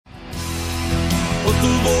The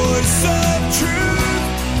voice of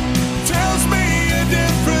truth tells me a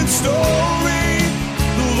different story.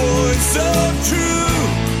 The voice of truth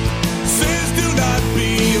says do not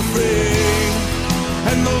be afraid.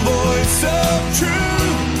 And the voice of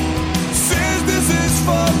truth says this is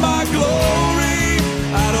for my glory.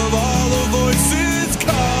 Out of all the voices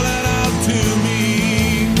calling out to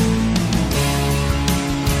me,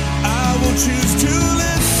 I will choose to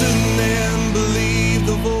listen and believe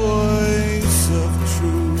the voice of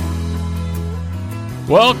truth.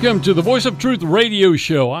 Welcome to the Voice of Truth radio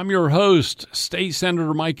show. I'm your host, State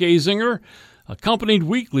Senator Mike Azinger, accompanied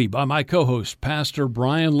weekly by my co-host, Pastor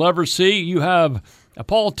Brian Leversey. You have a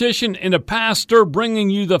politician and a pastor bringing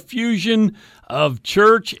you the fusion of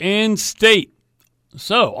church and state.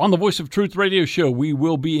 So, on the Voice of Truth radio show, we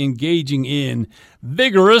will be engaging in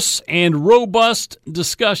vigorous and robust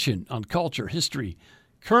discussion on culture, history,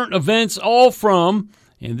 current events, all from,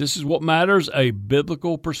 and this is what matters, a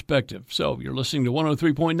biblical perspective. So, you're listening to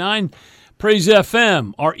 103.9 Praise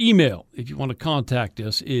FM. Our email, if you want to contact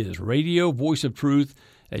us, is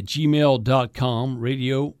radiovoiceoftruth@gmail.com,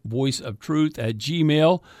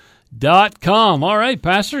 radiovoiceoftruth@gmail.com. All right,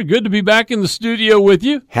 Pastor, good to be back in the studio with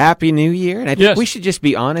you. Happy New Year. And I think we should just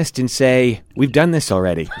be honest and say, we've done this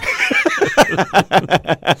already.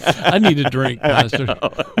 I need a drink, Pastor.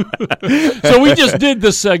 So we just did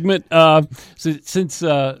this segment since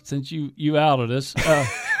you outed us.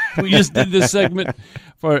 We just did this segment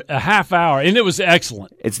for a half hour, and it was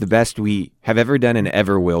excellent. It's the best we have ever done and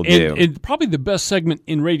ever will do. And probably the best segment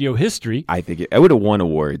in radio history. I think it would have won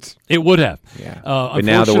awards. It would have. Yeah. But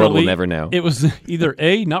now the world will never know. It was either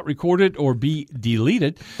A, not recorded, or B,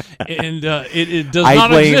 deleted, and it does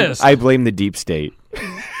not exist. I blame the deep state.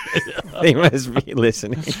 They must be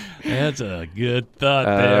listening. That's a good thought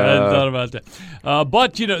there. I hadn't thought about that.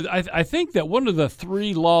 But, you know, I think that one of the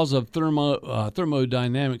three laws of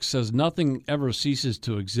thermodynamics says nothing ever ceases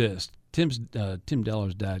to exist. Tim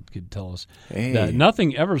Deller's dad could tell us that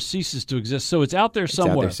nothing ever ceases to exist. So it's out there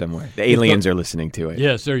somewhere. It's out there somewhere. The aliens are listening to it.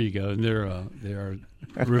 Yes, there you go. And they are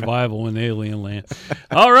revival in alien land.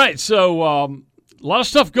 All right, so a lot of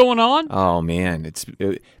stuff going on. Oh, man. It's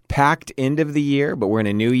packed end of the year, but we're in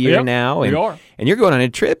a new year now. And, we are. And you're going on a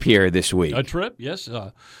trip here this week. A trip, yes.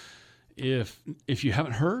 If you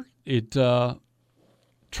haven't heard, a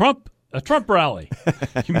Trump rally.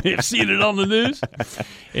 You may have seen it on the news.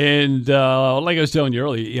 And like I was telling you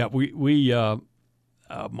earlier, we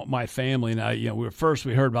my family and I, we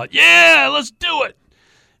heard about, let's do it.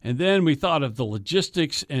 And then we thought of the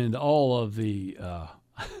logistics and all of the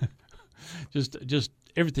just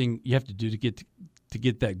everything you have to do to get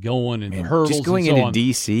that going and hurdles just going and so into on.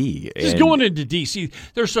 D.C. Just going into D.C.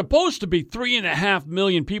 There's supposed to be 3.5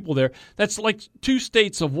 million people there. That's like 2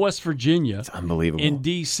 states of West Virginia. It's unbelievable. In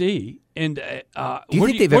D.C. And do you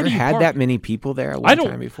think they've ever had that many people there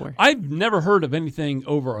time before? I've never heard of anything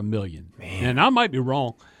over 1 million. Man. And I might be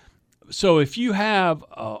wrong. So if you have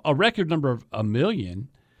a record number of 1 million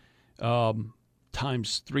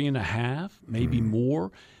times 3.5, maybe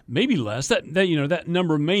more, maybe less, that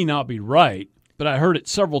number may not be right. But I heard it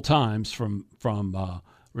several times from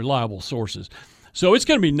reliable sources. So it's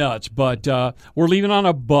going to be nuts. But we're leaving on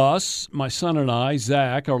a bus. My son and I,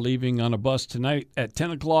 Zach, are leaving on a bus tonight at 10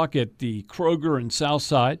 o'clock at the Kroger in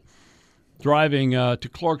Southside, driving to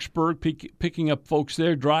Clarksburg, picking up folks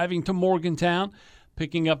there, driving to Morgantown,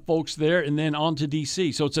 picking up folks there, and then on to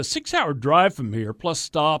D.C. So it's a 6-hour drive from here, plus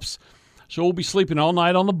stops. So we'll be sleeping all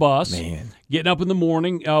night on the bus, getting up in the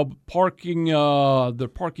morning, they're parking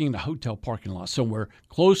in the hotel parking lot somewhere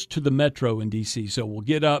close to the metro in D.C. So we'll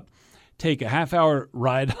get up, take a half-hour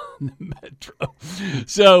ride on the metro.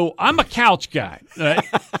 So I'm a couch guy. Right?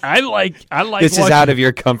 I like. This is out of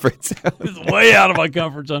your comfort zone. It's way out of my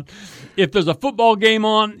comfort zone. If there's a football game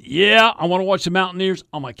on, I want to watch the Mountaineers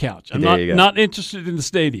on my couch. I'm not interested in the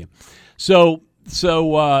stadium. So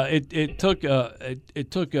it took a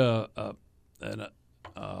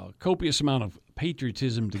copious amount of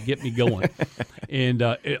patriotism to get me going, and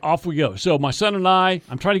off we go. So my son and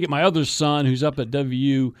I'm trying to get my other son who's up at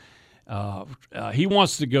WU. He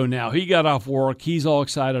wants to go now. He got off work. He's all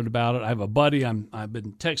excited about it. I have a buddy I've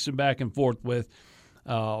been texting back and forth with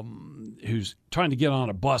who's trying to get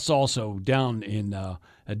on a bus also down in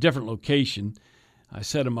a different location. I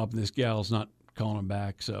set him up, and this gal's not calling him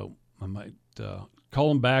back, so I might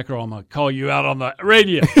call him back, or I'm going to call you out on the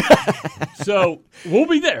radio. So we'll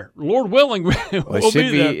be there. Lord willing, we'll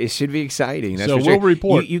be there. It should be exciting. That's so for sure. We'll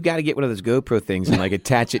report. You got to get one of those GoPro things and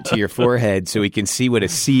attach it to your forehead so we can see what a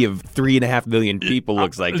sea of 3.5 million people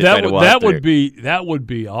looks like. That would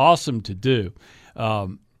be awesome to do.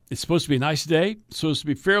 It's supposed to be a nice day. It's supposed to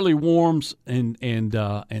be fairly warm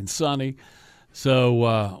and sunny.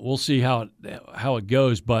 So we'll see how it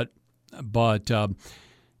goes. But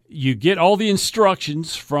you get all the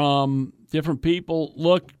instructions from different people.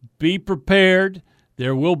 Look, be prepared.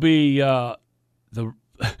 There will be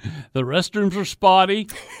the restrooms are spotty.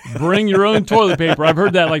 Bring your own toilet paper. I've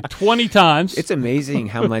heard that like 20 times. It's amazing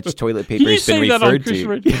how much toilet paper has been Can you say that on Christian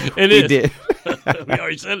Radio? It is. We did. We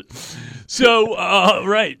already said it. So,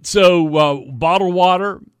 right. So, bottled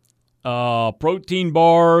water, protein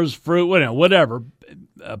bars, fruit, whatever,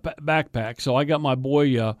 backpack. So I got my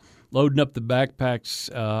boy loading up the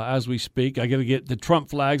backpacks as we speak. I got to get the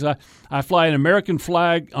Trump flags. I fly an American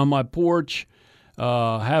flag on my porch.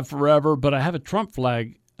 Have forever, but I have a Trump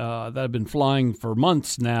flag that I've been flying for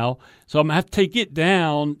months now. So I'm going to have to take it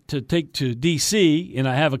down to take to D.C., and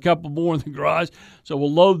I have a couple more in the garage. So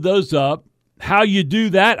we'll load those up. How you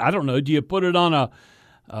do that, I don't know. Do you put it on a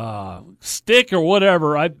stick or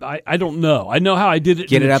whatever? I don't know. I know how I did it.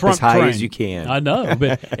 Get in it the up Trump as high train. as you can. I know,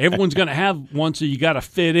 but everyone's going to have one, so you got to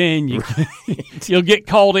fit in. You'll get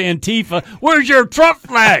called Antifa. Where's your Trump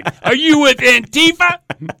flag? Are you with Antifa?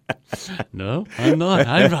 No, I'm not.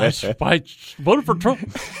 I voted for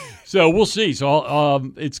Trump. So we'll see.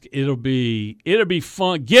 So it'll be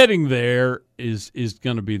fun. Getting there is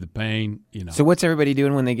going to be the pain. So what's everybody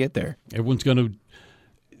doing when they get there? Everyone's going to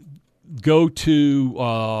go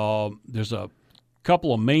to. There's a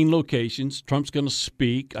couple of main locations. Trump's going to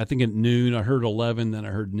speak. I think at noon. I heard 11. Then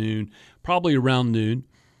I heard noon. Probably around noon.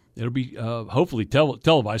 It'll be hopefully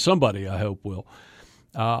televised. Somebody I hope will.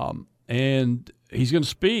 And he's going to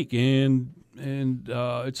speak, and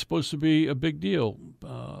it's supposed to be a big deal.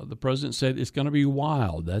 The president said it's going to be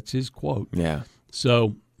wild. That's his quote. Yeah.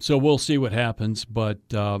 So we'll see what happens, but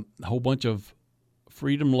a whole bunch of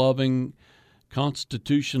freedom-loving,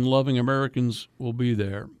 Constitution-loving Americans will be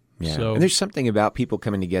there. Yeah. So, and there's something about people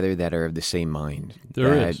coming together that are of the same mind.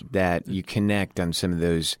 That you connect on some of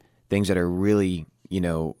those things that are really,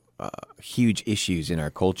 huge issues in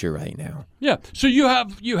our culture right now. Yeah. So you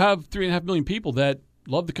have 3.5 million people that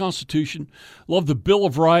love the Constitution, love the Bill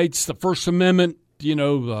of Rights, the First Amendment,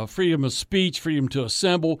 freedom of speech, freedom to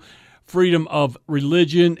assemble, freedom of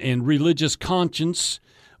religion and religious conscience,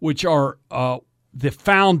 which are the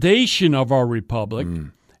foundation of our republic.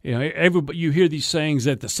 You hear these sayings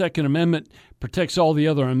that the Second Amendment protects all the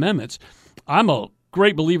other amendments. I'm a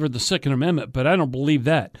great believer of the Second Amendment, but I don't believe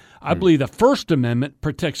that. I believe the First Amendment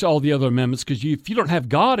protects all the other amendments because if you don't have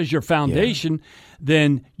God as your foundation,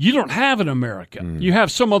 then you don't have an America. You have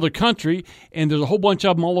some other country, and there's a whole bunch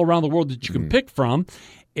of them all around the world that you can pick from,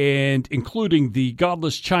 and including the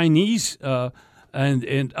godless Chinese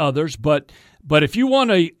and others. But if you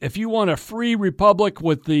want a free republic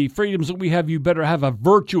with the freedoms that we have, you better have a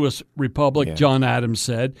virtuous republic. John Adams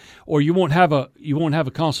said, or you won't have a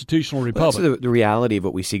constitutional republic. Well, that's the reality of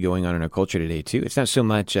what we see going on in our culture today too. It's not so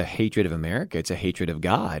much a hatred of America; it's a hatred of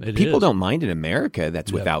God. People don't mind an America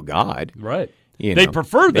that's without God, right? They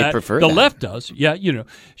prefer that. The left does. Yeah,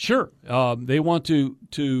 sure. They want to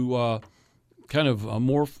kind of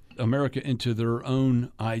morph America into their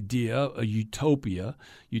own idea, a utopia.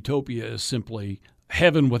 Utopia is simply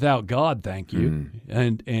heaven without God, thank you.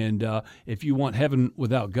 And if you want heaven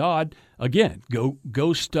without God, again,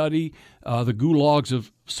 go study the gulags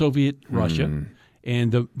of Soviet Russia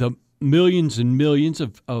and the millions and millions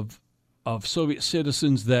of Soviet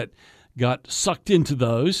citizens that got sucked into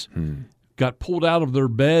those, got pulled out of their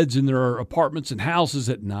beds in their apartments and houses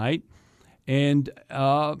at night, and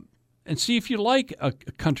see if you like a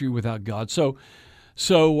country without God. So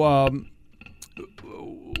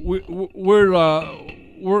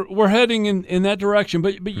we're heading in that direction.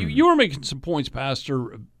 But you were making some points,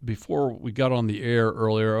 Pastor, before we got on the air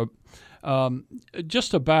earlier,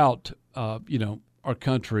 just about our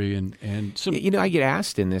country and some. I get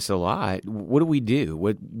asked in this a lot. What do we do?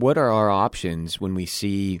 What are our options when we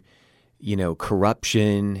see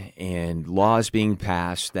corruption and laws being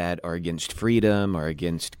passed that are against freedom, are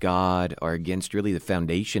against God, are against really the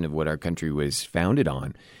foundation of what our country was founded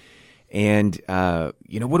on? And,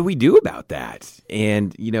 what do we do about that?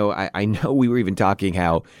 And, I know we were even talking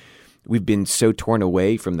how we've been so torn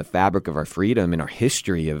away from the fabric of our freedom and our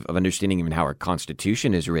history of understanding even how our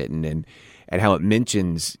Constitution is written and how it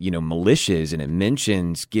mentions, militias, and it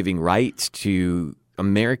mentions giving rights to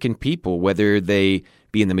American people, whether they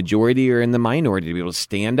be in the majority or in the minority, to be able to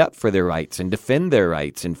stand up for their rights and defend their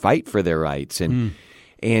rights and fight for their rights. And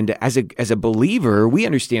as a believer, we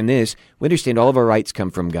understand this. We understand all of our rights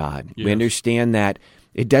come from God. Yes. We understand that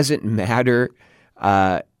it doesn't matter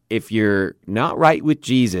if you're not right with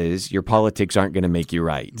Jesus, your politics aren't going to make you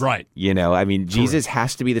right. Right. I mean, Jesus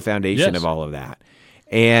has to be the foundation Yes. of all of that.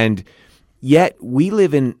 And yet we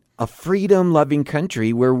live in a freedom-loving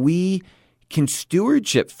country where we can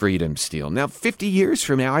stewardship freedom still. Now, 50 years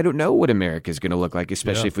from now, I don't know what America is going to look like,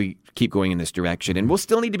 especially if we keep going in this direction. And we'll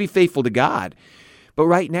still need to be faithful to God. But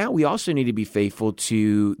right now, we also need to be faithful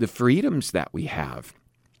to the freedoms that we have.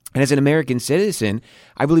 And as an American citizen,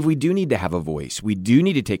 I believe we do need to have a voice. We do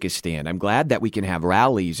need to take a stand. I'm glad that we can have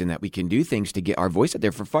rallies and that we can do things to get our voice out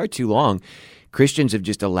there. For far too long, Christians have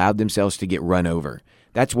just allowed themselves to get run over.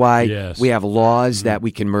 That's why we have laws that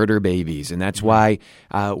we can murder babies, and that's why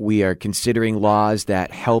we are considering laws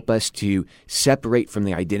that help us to separate from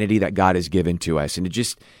the identity that God has given to us, and to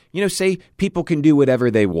just, say people can do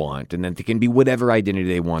whatever they want, and that they can be whatever identity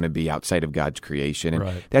they want to be outside of God's creation.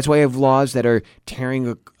 And that's why I have laws that are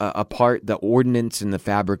tearing apart the ordinance and the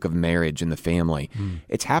fabric of marriage and the family.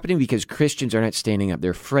 It's happening because Christians are not standing up.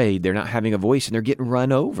 They're afraid. They're not having a voice, and they're getting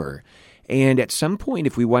run over. And at some point,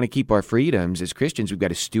 if we want to keep our freedoms as Christians, we've got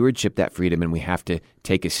to stewardship that freedom, and we have to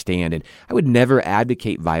take a stand. And I would never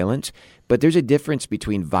advocate violence, but there's a difference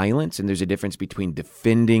between violence and there's a difference between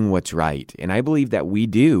defending what's right. And I believe that we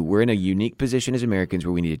do. We're in a unique position as Americans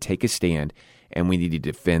where we need to take a stand, and we need to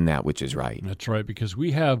defend that which is right. That's right, because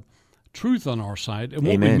we have truth on our side. And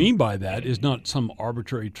what we mean by that is not some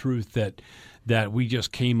arbitrary truth that we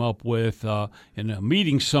just came up with in a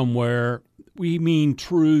meeting somewhere. We mean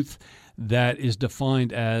truth that is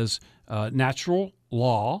defined as natural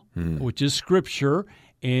law, which is Scripture,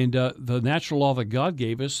 and the natural law that God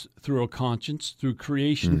gave us through a conscience, through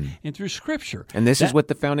creation, and through Scripture. And this is what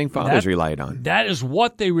the Founding Fathers relied on. That is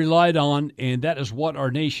what they relied on, and that is what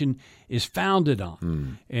our nation is founded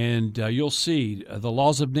on. And you'll see the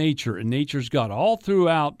laws of nature and nature's God all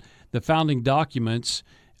throughout the founding documents,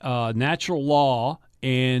 natural law,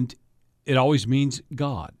 and it always means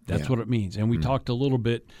God. That's what it means. And we talked a little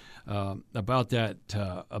bit about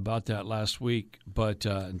that last week, but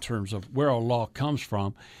in terms of where our law comes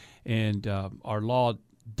from, and our law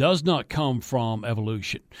does not come from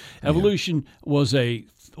evolution. Evolution was a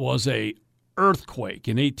earthquake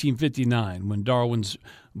in 1859 when Darwin's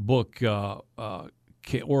book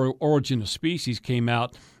Origin of Species came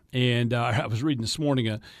out, and I was reading this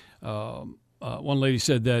morning one lady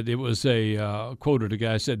said that it was quoted a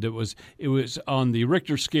guy said it was on the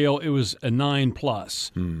Richter scale, it was a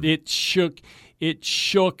 9+. It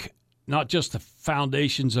shook not just the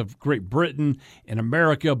foundations of Great Britain and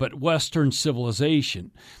America, but Western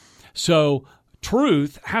civilization. So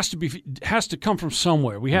truth has to come from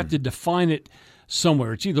somewhere. We have to define it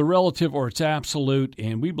somewhere. It's either relative or it's absolute,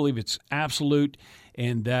 and we believe it's absolute,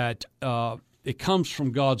 and that it comes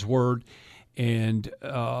from God's Word. And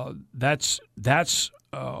that's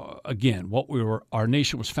again what our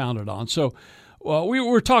nation was founded on. So we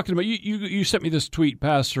were talking about. You sent me this tweet,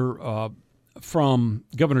 Pastor, from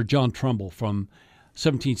Governor John Trumbull from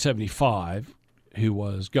 1775, who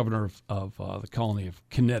was governor of the colony of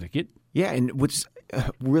Connecticut. Yeah, and what's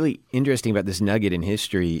really interesting about this nugget in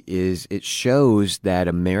history is it shows that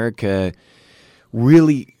America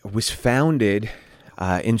really was founded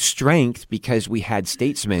in strength because we had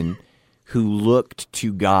statesmen who looked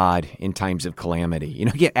to God in times of calamity. You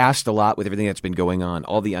get asked a lot with everything that's been going on,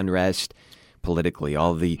 all the unrest politically,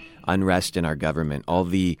 all the unrest in our government, all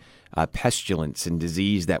the pestilence and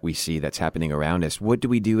disease that we see that's happening around us. What do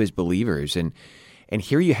we do as believers? And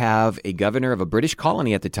here you have a governor of a British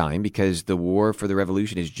colony at the time, because the war for the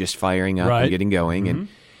revolution is just firing up and getting going. And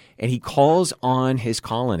he calls on his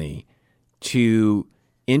colony to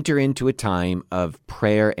enter into a time of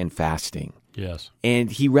prayer and fasting. Yes.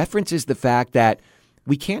 And he references the fact that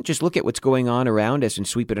we can't just look at what's going on around us and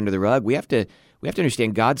sweep it under the rug. We have to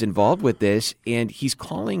understand God's involved with this, and he's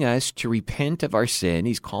calling us to repent of our sin.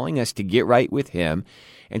 He's calling us to get right with him.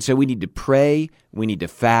 And so we need to pray, we need to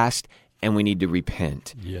fast, and we need to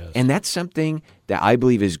repent. Yes. And that's something that I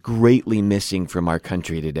believe is greatly missing from our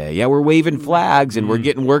country today. Yeah, we're waving flags and we're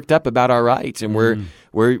getting worked up about our rights, and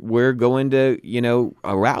we're going to,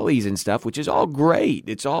 rallies and stuff, which is all great.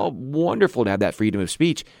 It's all wonderful to have that freedom of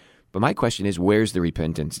speech. But my question is, where's the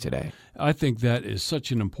repentance today? I think that is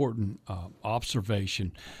such an important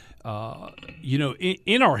observation.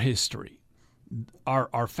 In our history,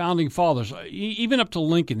 our founding fathers, even up to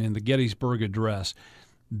Lincoln in the Gettysburg Address,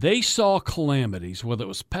 they saw calamities, whether it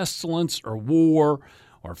was pestilence or war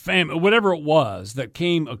or famine, whatever it was that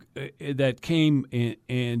came and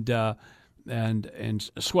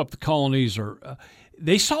swept the colonies, or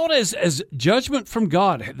they saw it as judgment from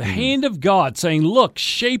God, the hand of God saying, "Look,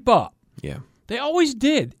 shape up." Yeah, they always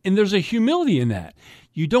did, and there's a humility in that.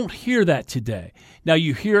 You don't hear that today. Now,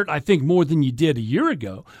 you hear it, I think, more than you did a year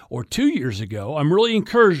ago or 2 years ago. I'm really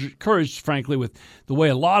encouraged, frankly, with the way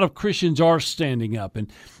a lot of Christians are standing up.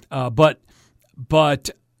 And but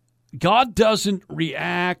God doesn't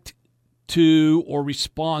react to or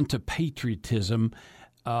respond to patriotism.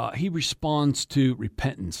 He responds to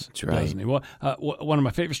repentance. That's right. Doesn't he? Well, one of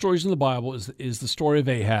my favorite stories in the Bible is the story of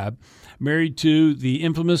Ahab, married to the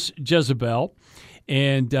infamous Jezebel,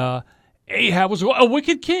 and Ahab was a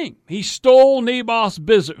wicked king. He stole Naboth's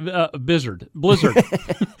blizzard.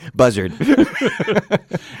 Buzzard.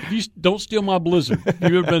 If you don't steal my blizzard, you've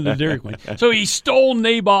ever been to Dairy Queen. So he stole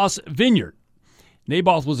Naboth's vineyard.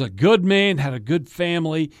 Naboth was a good man, had a good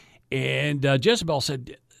family, and Jezebel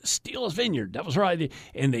said, steal his vineyard. That was right.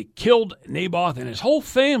 And they killed Naboth and his whole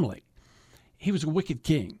family. He was a wicked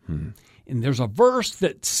king. And there's a verse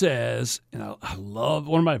that says, and I love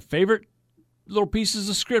one of my favorite little pieces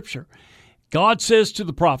of scripture. God says to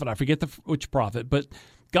the prophet, I forget which prophet, but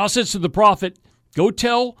God says to the prophet, go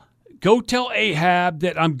tell Ahab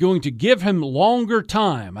that I'm going to give him longer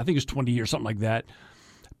time. I think it's 20 years, something like that,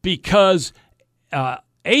 because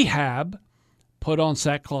Ahab put on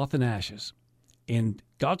sackcloth and ashes. And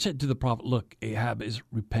God said to the prophet, look, Ahab is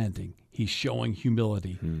repenting. He's showing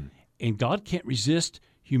humility. And God can't resist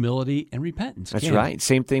humility and repentance. That's right.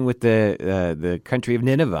 Same thing with the country of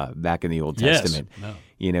Nineveh back in the Old Testament. No.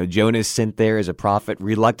 You know, Jonah's sent there as a prophet,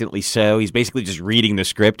 reluctantly so. He's basically just reading the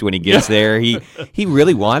script when he gets there. He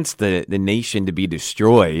really wants the nation to be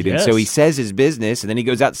destroyed. Yes. And so he says his business, and then he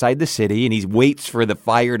goes outside the city, and he waits for the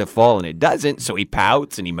fire to fall, and it doesn't. So he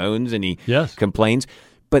pouts, and he moans, and he complains.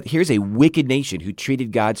 But here's a wicked nation who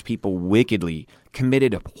treated God's people wickedly,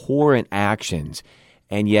 committed abhorrent actions,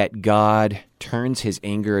 and yet God turns his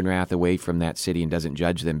anger and wrath away from that city and doesn't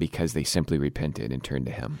judge them because they simply repented and turned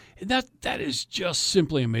to him. That is just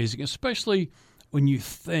simply amazing, especially when you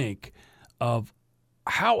think of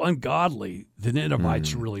how ungodly the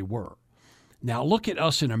Ninevites really were. Now, look at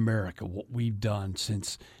us in America, what we've done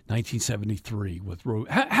since 1973 with Roe.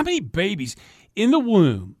 How many babies in the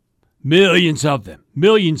womb? Millions of them.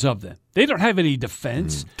 They don't have any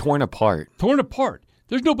defense. Torn apart.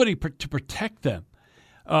 There's nobody to protect them.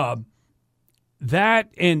 That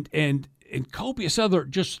and copious other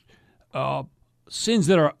just sins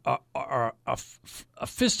that are a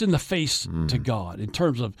fist in the face to God in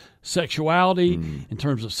terms of sexuality, in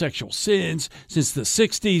terms of sexual sins. Since the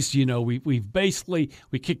 60s, you know, we've basically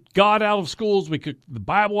kicked God out of schools, we kicked the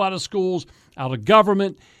Bible out of schools, out of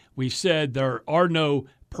government. We've said there are no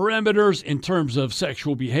perimeters in terms of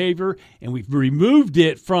sexual behavior, and we've removed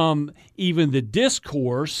it from even the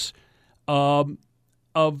discourse of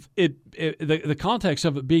it, the context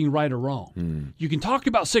of it being right or wrong. You can talk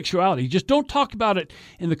about sexuality, just don't talk about it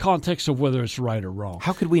in the context of whether it's right or wrong.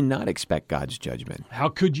 How could we not expect God's judgment? How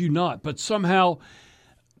could you not? But somehow,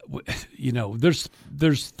 you know, there's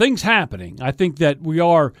things happening. I think that we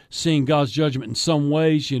are seeing God's judgment in some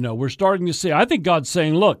ways. You know, we're starting to see, I think God's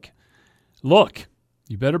saying, look,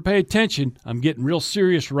 you better pay attention. I'm getting real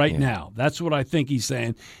serious right now. That's what I think he's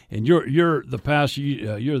saying. And you're the pastor.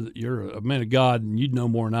 You're a man of God, and you'd know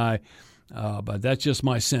more than I. But that's just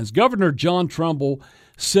my sense. Governor John Trumbull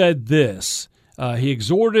said this. He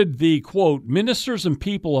exhorted the, quote, ministers and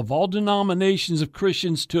people of all denominations of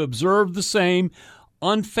Christians to observe the same,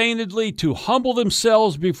 unfeignedly to humble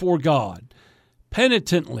themselves before God,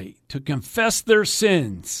 penitently to confess their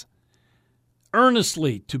sins,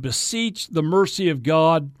 earnestly to beseech the mercy of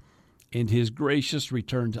God and his gracious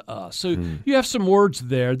return to us. So you have some words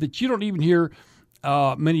there that you don't even hear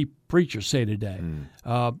many preachers say today.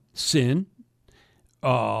 Sin,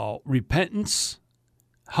 repentance,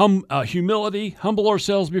 humility, humble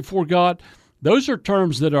ourselves before God. Those are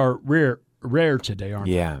terms that are rare today, aren't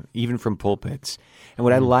they? Yeah, even from pulpits. And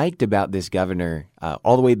what I liked about this governor,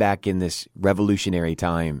 all the way back in this revolutionary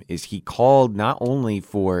time, is he called not only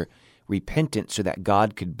for repentance so that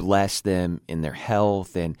God could bless them in their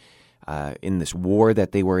health and in this war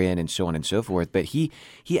that they were in and so on and so forth. But he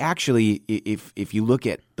actually, if you look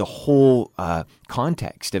at the whole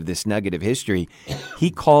context of this nugget of history,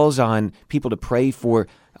 he calls on people to pray for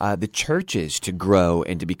the churches to grow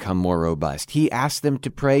and to become more robust. He asked them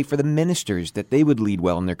to pray for the ministers that they would lead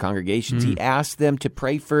well in their congregations. He asked them to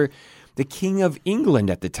pray for the King of England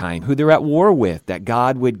at the time, who they're at war with, that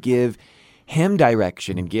God would give him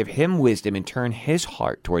direction and give him wisdom and turn his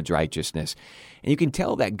heart towards righteousness. And you can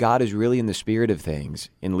tell that God is really in the spirit of things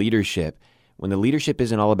in leadership when the leadership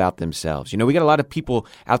isn't all about themselves. You know, we got a lot of people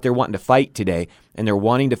out there wanting to fight today, and they're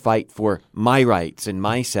wanting to fight for my rights and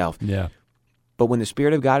myself. Yeah. But when the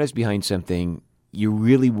Spirit of God is behind something, you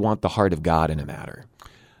really want the heart of God in a matter.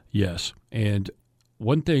 Yes. And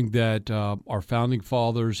one thing that our founding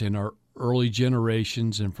fathers and our early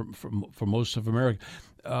generations and from most of America,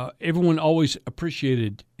 everyone always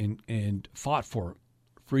appreciated and fought for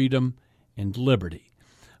freedom and liberty.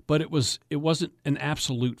 But it wasn't an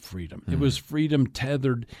absolute freedom. It was freedom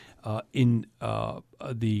tethered in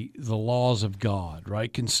the laws of God,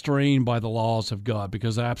 right? Constrained by the laws of God,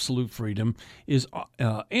 because absolute freedom is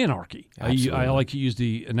anarchy. I like to use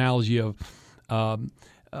the analogy of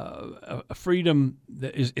a freedom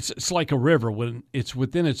that is it's like a river. When it's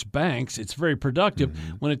within its banks, it's very productive.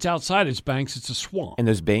 When it's outside its banks, it's a swamp. And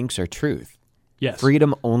those banks are truth. Yes.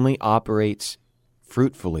 Freedom only operates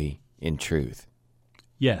fruitfully in truth.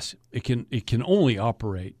 Yes, it can only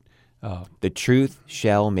operate. The truth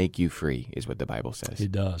shall make you free, is what the Bible says.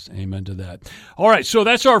 It does. Amen to that. All right, so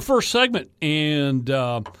that's our first segment, and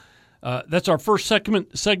that's our first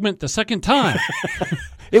segment the second time.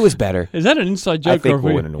 It was better. Is that an inside joke? I think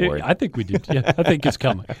we'll win an award. I think we did. Yeah, I think it's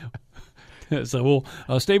coming. So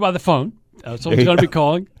we'll stay by the phone. Someone's going to be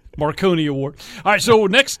calling. Marconi Award. All right, so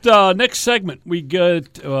next segment we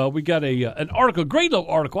got an article, great little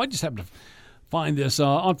article. I just happened to find this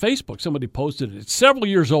on Facebook. Somebody posted it. It's several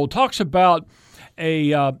years old. Talks about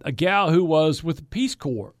a gal who was with the Peace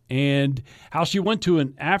Corps and how she went to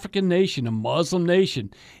an African nation, a Muslim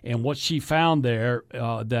nation, and what she found there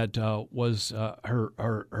that was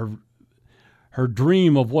her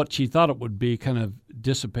dream of what she thought it would be kind of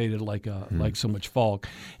dissipated like so much fog.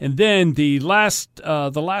 And then the last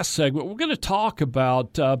segment, we're going to talk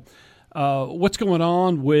about what's going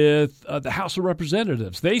on with the House of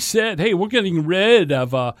Representatives. They said, "Hey, we're getting rid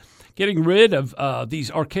of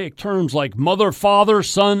these archaic terms like mother, father,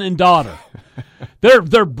 son, and daughter."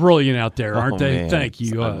 They're brilliant out there, aren't they? Man, Thank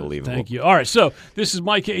you. it's unbelievable. Thank you. All right, so this is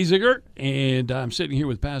Mike Azinger, and I'm sitting here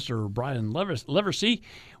with Pastor Brian Leversey.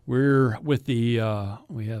 We're with we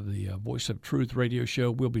have the Voice of Truth radio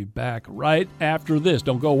show. We'll be back right after this.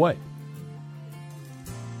 Don't go away.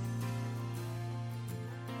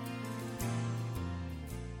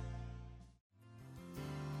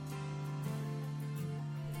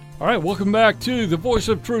 All right, welcome back to the Voice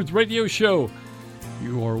of Truth radio show.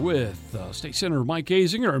 You are with State Senator Mike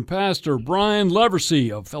Azinger and Pastor Brian Leversey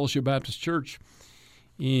of Fellowship Baptist Church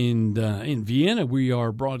in Vienna. We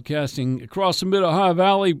are broadcasting across the Mid-Ohio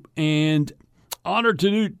Valley, and honored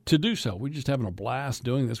to do so. We're just having a blast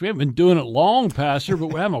doing this. We haven't been doing it long, Pastor, but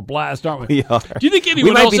we're having a blast, aren't we? We are. Do you think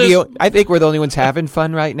anyone else is? I think we're the only ones having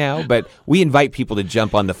fun right now, but we invite people to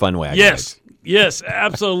jump on the fun wagon. Yes,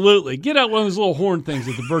 absolutely. Get out one of those little horn things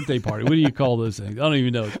at the birthday party. What do you call those things? I don't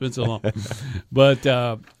even know. It's been so long. But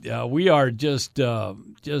we are just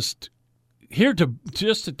here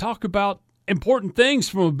to talk about important things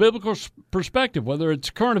from a biblical perspective, whether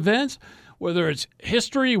it's current events, whether it's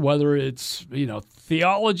history, whether it's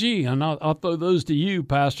theology, and I'll throw those to you,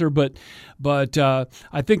 Pastor. But I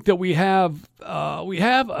think that we have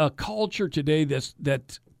a culture today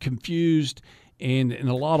that's confused. And in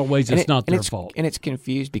a lot of ways, it's not their fault. And it's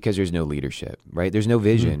confused because there's no leadership, right? There's no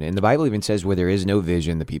vision. Mm-hmm. And the Bible even says where there is no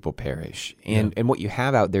vision, the people perish. And what you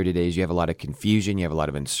have out there today is you have a lot of confusion, you have a lot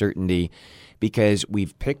of uncertainty, because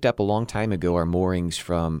we've picked up a long time ago our moorings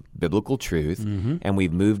from biblical truth, and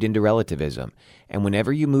we've moved into relativism. And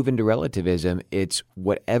whenever you move into relativism, it's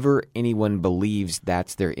whatever anyone believes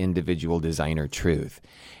that's their individual designer truth.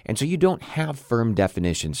 And so you don't have firm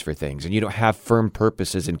definitions for things, and you don't have firm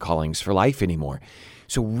purposes and callings for life anymore.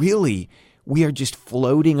 So really, we are just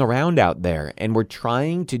floating around out there, and we're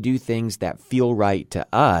trying to do things that feel right to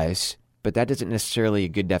us, but that isn't necessarily a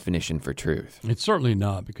good definition for truth. It's certainly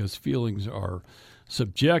not, because feelings are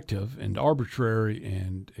subjective and arbitrary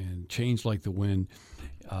and change like the wind.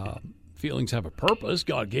 Feelings have a purpose.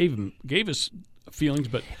 God gave us feelings,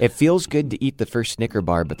 but it feels good to eat the first Snicker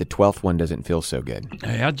bar, but the 12th one doesn't feel so good.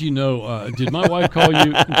 Hey, how'd you know? Did my wife call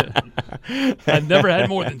you? I've never had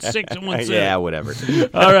more than 6 in one sitting. Yeah, whatever.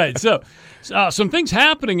 All right, so some things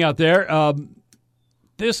happening out there.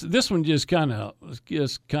 This one just kind of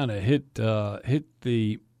hit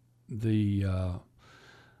the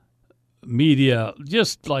media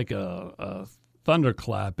just like a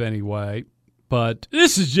thunderclap anyway. But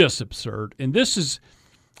this is just absurd, and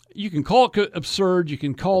you can call it absurd, you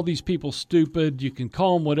can call these people stupid, you can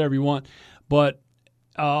call them whatever you want, but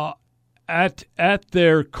at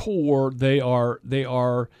their core, they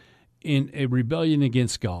are in a rebellion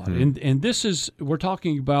against God, and this is, we're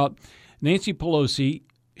talking about Nancy Pelosi.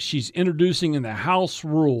 She's introducing in the House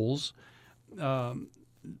rules,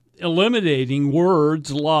 eliminating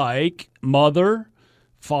words like mother,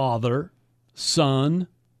 father, son,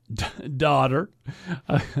 daughter.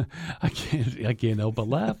 I can't help but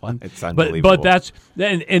laugh. It's unbelievable. But that's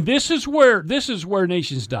and this is where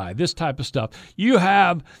nations die. This type of stuff. You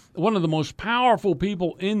have one of the most powerful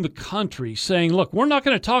people in the country saying, "Look, we're not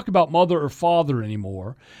going to talk about mother or father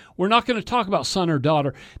anymore. We're not going to talk about son or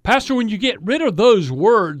daughter." Pastor, when you get rid of those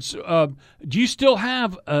words, do you still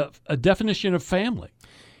have a definition of family?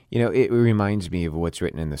 It reminds me of what's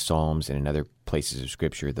written in the Psalms and in other places of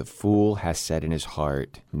Scripture. The fool has said in his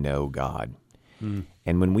heart, "No God."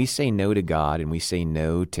 And when we say no to God, and we say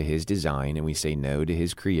no to his design, and we say no to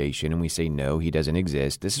his creation, and we say no, he doesn't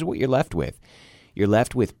exist, this is what you're left with. You're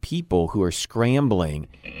left with people who are scrambling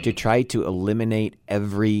to try to eliminate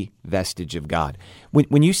every vestige of God.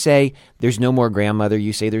 When you say there's no more grandmother,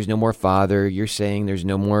 you say there's no more father, you're saying there's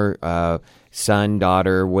no more son,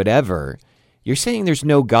 daughter, whatever. You're saying there's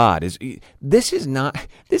no God. This is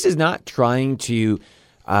not trying to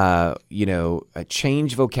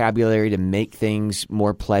change vocabulary to make things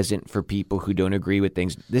more pleasant for people who don't agree with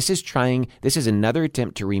things. This is another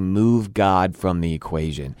attempt to remove God from the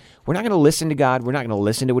equation. We're not going to listen to God. We're not going to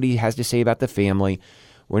listen to what he has to say about the family.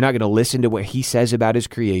 We're not going to listen to what he says about his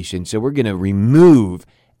creation. So we're going to remove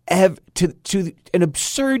to an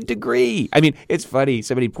absurd degree. I mean, it's funny.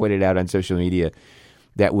 Somebody pointed out on social media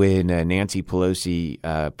that when Nancy Pelosi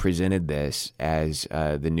presented this as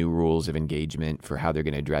the new rules of engagement for how they're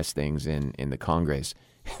going to address things in the Congress,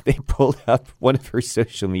 they pulled up one of her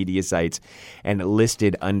social media sites and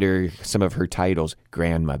listed under some of her titles,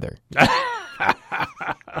 grandmother.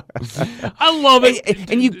 I love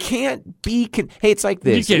it. And you can't be hey, it's like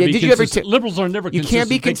this. You can't be Did you ever liberals are never You consistent. can't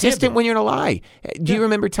be consistent when you're in a lie. Do you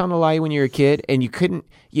remember telling a lie when you were a kid and you couldn't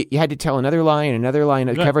you had to tell another lie and another lie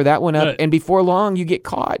and cover that one up, and before long you get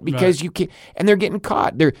caught because you can't, and they're getting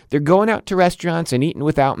caught. They're going out to restaurants and eating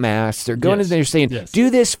without masks. They're going in there saying, "Do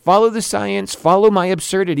this, follow the science, follow my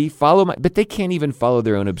absurdity, but they can't even follow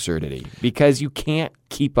their own absurdity because you can't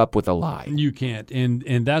keep up with a lie. You can't,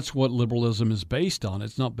 and that's what liberalism is based on.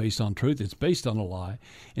 It's not based on truth. It's based on a lie.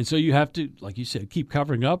 And so you have to, like you said, keep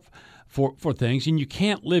covering up for things, and you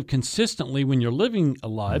can't live consistently when you're living a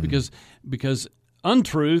lie because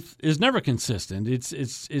untruth is never consistent.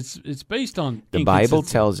 It's based on the Bible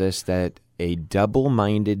tells us that a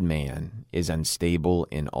double-minded man is unstable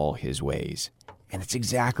in all his ways. And it's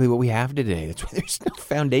exactly what we have today. That's why there's no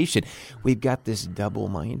foundation. We've got this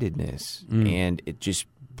double-mindedness, and it just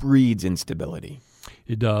breeds instability.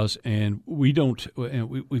 It does, and we don't.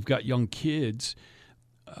 We've got young kids,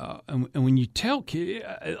 and when you tell kids,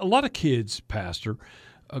 a lot of kids, Pastor,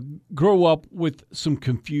 grow up with some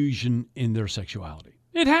confusion in their sexuality.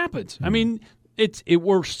 It happens. I mean,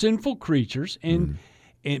 we're sinful creatures,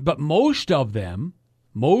 but most of them.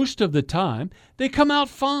 Most of the time, they come out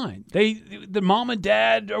fine. The mom and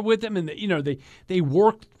dad are with them, and they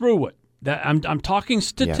work through it. I'm talking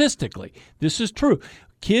statistically. Yeah. This is true.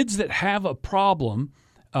 Kids that have a problem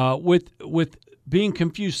with being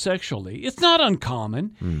confused sexually, it's not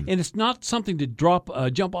uncommon, and it's not something to jump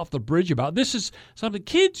off the bridge about. This is something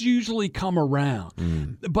kids usually come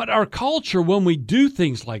around. But our culture, when we do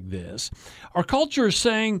things like this, our culture is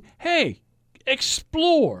saying, "Hey,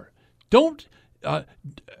 explore. Don't."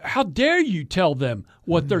 How dare you tell them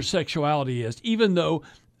what their sexuality is, even though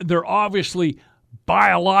they're obviously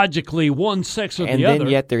biologically one sex or the other. And then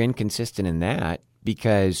yet they're inconsistent in that,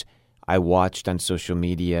 because I watched on social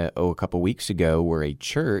media a couple weeks ago where a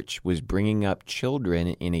church was bringing up children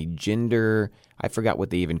in a gender, I forgot what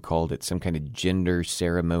they even called it, some kind of gender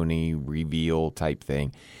ceremony reveal type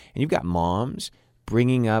thing. And you've got moms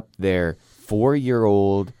bringing up their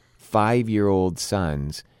 4-year-old, 5-year-old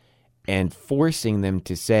sons and forcing them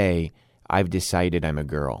to say, "I've decided I'm a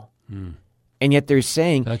girl." And yet they're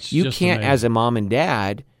saying you can't, as a mom and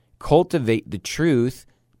dad, cultivate the truth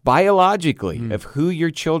biologically of who your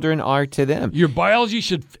children are to them. Your biology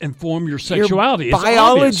should inform your sexuality. Your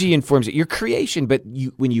biology informs it, your creation. But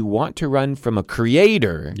when you want to run from a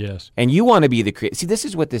creator, and you want to be the creator. See, this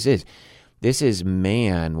is what this is. This is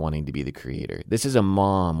man wanting to be the creator. This is a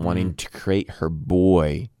mom wanting to create her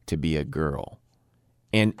boy to be a girl.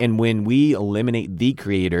 And when we eliminate the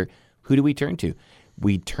creator, who do we turn to?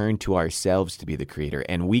 We turn to ourselves to be the creator,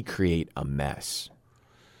 and we create a mess.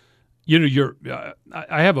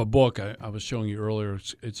 I have a book I was showing you earlier.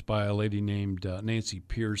 It's by a lady named Nancy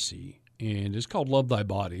Piercy, and it's called "Love Thy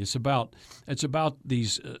Body." It's about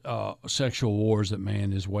these sexual wars that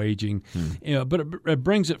man is waging, but it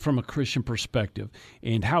brings it from a Christian perspective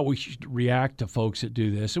and how we should react to folks that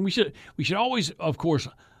do this. And we should always, of course,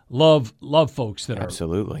 love folks that are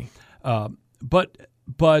absolutely.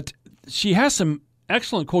 But she has some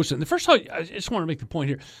excellent quotes. And the first time, I just want to make the point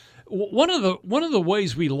here. one of the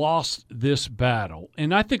ways we lost this battle,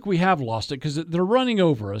 and I think we have lost it because they're running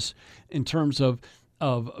over us in terms of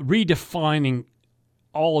redefining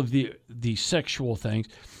all of the sexual things.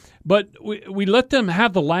 But we let them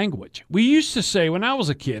have the language. We used to say, when I was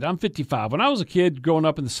a kid, I'm 55, when I was a kid growing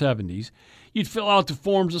up in the 70s, you'd fill out the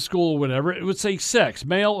forms at school or whatever. It would say sex,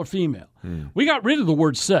 male or female. We got rid of the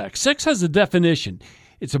word sex. Sex has a definition.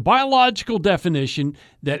 It's a biological definition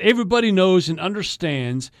that everybody knows and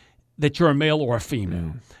understands that you're a male or a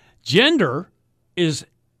female. Gender is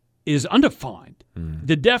undefined.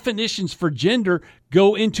 The definitions for gender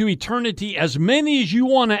go into eternity, as many as you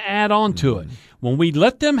want to add on to it. When we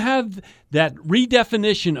let them have that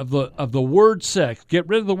redefinition of the word sex, get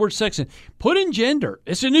rid of the word sex and put in gender.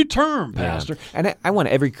 It's a new term, Pastor. And I want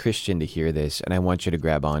every Christian to hear this, and I want you to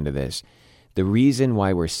grab onto this. The reason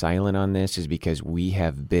why we're silent on this is because we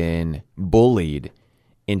have been bullied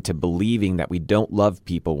into believing that we don't love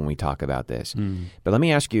people when we talk about this. But let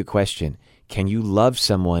me ask you a question. Can you love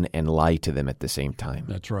someone and lie to them at the same time?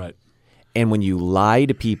 That's right. And when you lie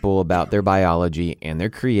to people about their biology and their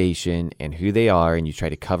creation and who they are, and you try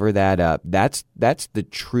to cover that up, that's the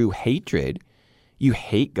true hatred. You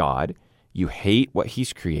hate God. You hate what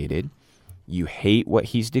He's created. You hate what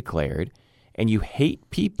He's declared. And you hate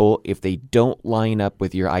people if they don't line up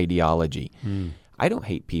with your ideology. I don't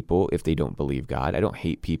hate people if they don't believe God. I don't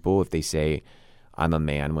hate people if they say, I'm a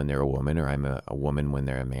man when they're a woman, or I'm a woman when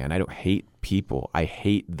they're a man. I don't hate people. I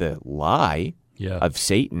hate the lie of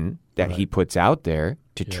Satan that he puts out there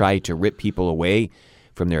to try to rip people away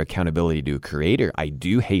from their accountability to a creator. I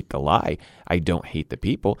do hate the lie. I don't hate the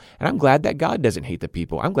people. And I'm glad that God doesn't hate the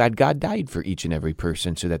people. I'm glad God died for each and every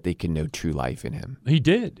person so that they can know true life in Him. He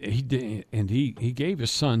did. He did. And he gave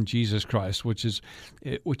His Son, Jesus Christ, which is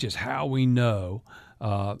how we know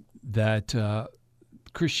that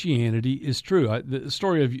Christianity is true. The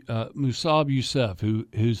story of Musab Youssef,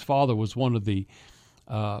 whose father was one of the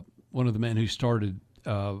men who started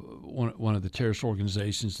one of the terrorist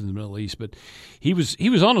organizations in the Middle East, but he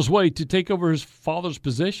was on his way to take over his father's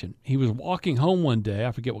position. He was walking home one day.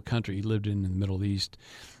 I forget what country he lived in the Middle East.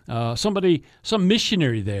 Some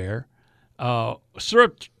missionary there,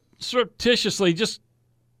 surreptitiously just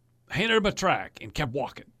handed him a tract and kept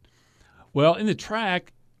walking. Well, in the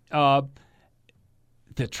tract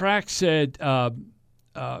said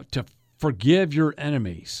to forgive your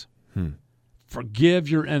enemies. Forgive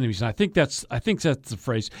your enemies. And I think that's the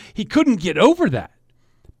phrase. He couldn't get over that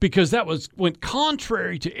because that went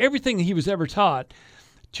contrary to everything he was ever taught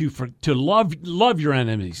to love your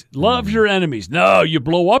enemies. Love your enemies. No, you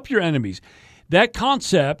blow up your enemies. That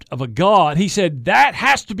concept of a God, he said, that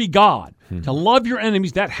has to be God. To love your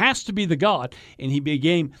enemies, that has to be the God. And he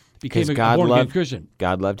became a born-again Christian.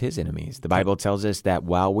 God loved His enemies. The Bible tells us that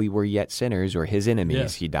while we were yet sinners or His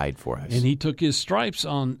enemies, He died for us. And He took His stripes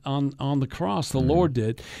on the cross. The Lord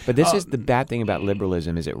did. But this is the bad thing about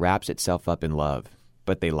liberalism is it wraps itself up in love,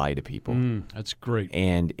 but they lie to people. That's great.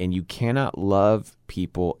 And you cannot love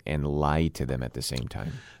people and lie to them at the same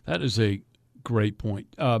time. That is a great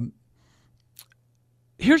point.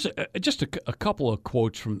 Here's just a couple of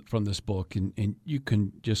quotes from this book, and you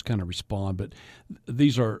can just kind of respond. But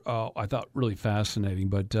these are, I thought, really fascinating.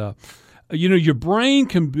 But, your brain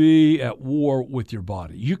can be at war with your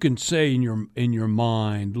body. You can say in your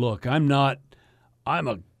mind, look, I'm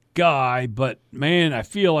a guy, but, man, I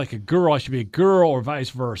feel like a girl. I should be a girl, or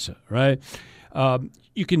vice versa, right?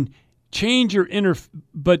 You can change your inner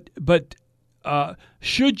 – but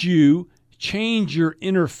should you change your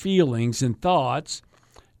inner feelings and thoughts –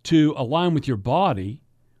 to align with your body,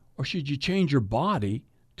 or should you change your body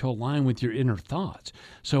to align with your inner thoughts?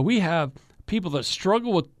 So we have people that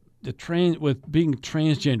struggle with with being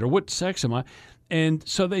transgender. What sex am I? And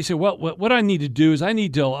so they say, well, what I need to do is I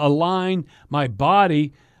need to align my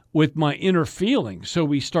body with my inner feelings. So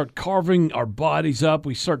we start carving our bodies up.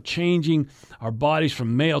 We start changing our bodies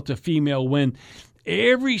from male to female when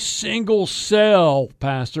every single cell,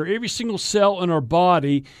 Pastor, every single cell in our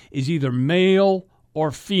body is either male or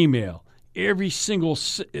female. Every single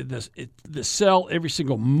the cell, every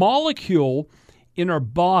single molecule in our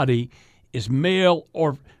body is male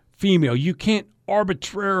or female. You can't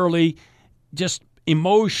arbitrarily just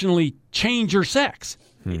emotionally change your sex.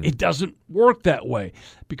 It doesn't work that way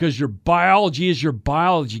because your biology is your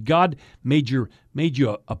biology. God made you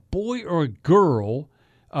a boy or a girl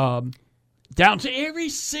down to every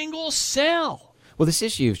single cell. Well, this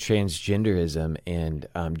issue of transgenderism and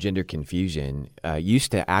gender confusion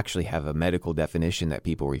used to actually have a medical definition that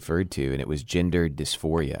people referred to, and it was gender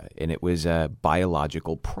dysphoria, and it was a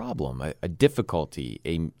biological problem, a difficulty,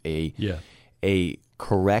 a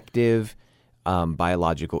corrective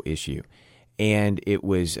biological issue. And it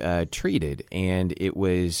was treated, and it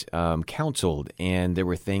was counseled, and there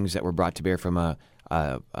were things that were brought to bear from a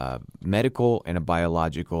medical and a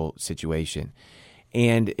biological situation.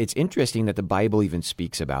 And it's interesting that the Bible even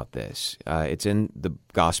speaks about this. It's in the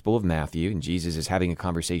Gospel of Matthew, and Jesus is having a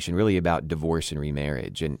conversation really about divorce and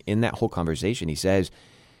remarriage. And in that whole conversation, he says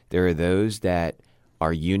there are those that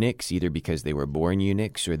are eunuchs, either because they were born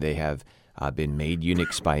eunuchs or they have been made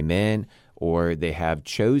eunuchs by men, or they have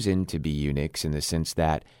chosen to be eunuchs in the sense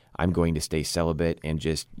that I'm going to stay celibate and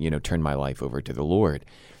just, turn my life over to the Lord.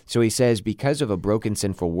 So he says, because of a broken,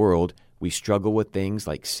 sinful world, we struggle with things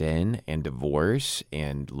like sin and divorce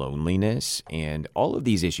and loneliness and all of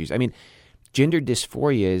these issues. I mean, gender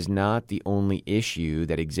dysphoria is not the only issue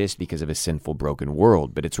that exists because of a sinful, broken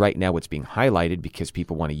world, but it's right now what's being highlighted because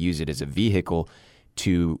people want to use it as a vehicle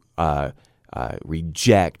to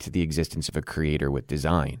reject the existence of a creator with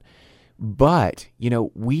design. But,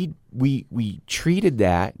 we treated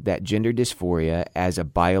that gender dysphoria as a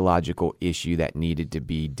biological issue that needed to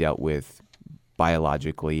be dealt with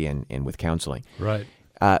biologically and with counseling. Right.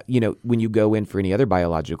 When you go in for any other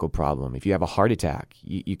biological problem, if you have a heart attack,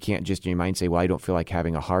 you can't just in your mind say, well, I don't feel like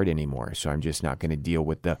having a heart anymore, so I'm just not going to deal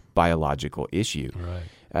with the biological issue. Right.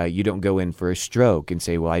 You don't go in for a stroke and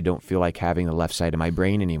say, well, I don't feel like having the left side of my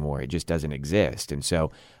brain anymore. It just doesn't exist. And so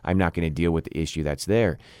I'm not going to deal with the issue that's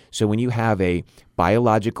there. So when you have a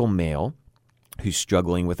biological male who's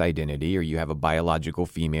struggling with identity, or you have a biological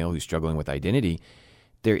female who's struggling with identity,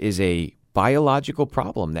 there is a biological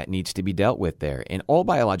problem that needs to be dealt with there. And all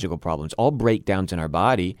biological problems, all breakdowns in our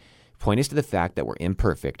body point us to the fact that we're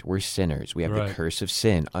imperfect, we're sinners, we have the curse of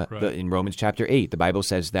sin. In Romans chapter 8, the Bible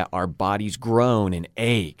says that our bodies groan and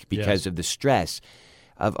ache because of the stress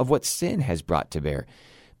of what sin has brought to bear.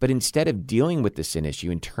 But instead of dealing with the sin issue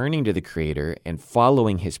and turning to the Creator and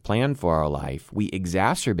following His plan for our life, we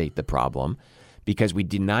exacerbate the problem because we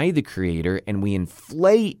deny the Creator and we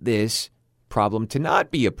inflate this problem to not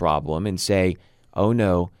be a problem and say, oh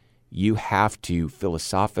no, you have to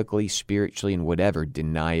philosophically, spiritually, and whatever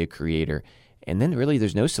deny a creator. And then really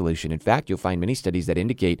there's no solution. In fact, you'll find many studies that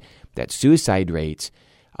indicate that suicide rates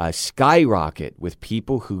skyrocket with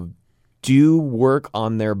people who do work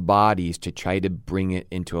on their bodies to try to bring it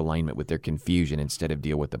into alignment with their confusion instead of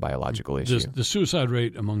deal with the biological issue. The suicide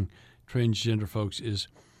rate among transgender folks is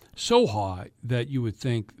so high that you would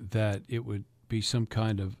think that it would be some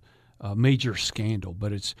kind of major scandal,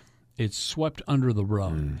 but it's swept under the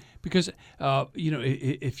rug because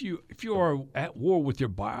if you are at war with your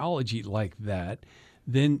biology like that,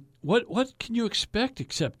 then what can you expect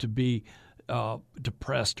except to be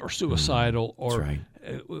depressed or suicidal or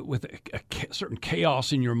with a certain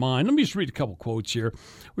chaos in your mind? Let me just read a couple quotes here.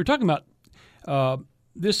 We're talking about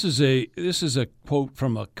this is a quote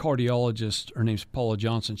from a cardiologist. Her name's Paula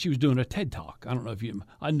Johnson. She was doing a TED Talk. I don't know if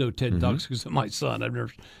I know TED Talks because of my son. I've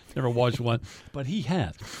never watched one, but he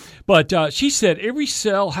has. But she said every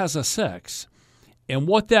cell has a sex, and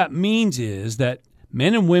what that means is that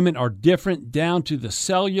men and women are different down to the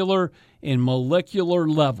cellular and molecular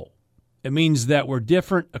level. It means that we're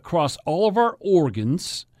different across all of our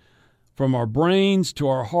organs, from our brains to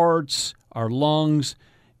our hearts, our lungs,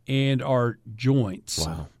 and our joints.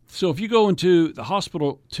 Wow. So if you go into the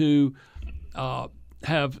hospital to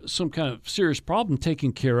have some kind of serious problem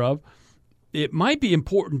taken care of, it might be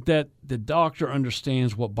important that the doctor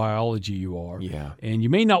understands what biology you are. Yeah. And you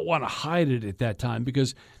may not want to hide it at that time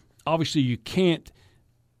because obviously you can't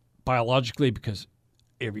biologically because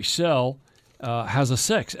every cell has a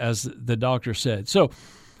sex, as the doctor said. So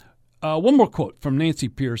one more quote from Nancy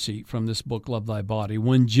Pearcey from this book, Love Thy Body.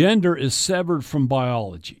 When gender is severed from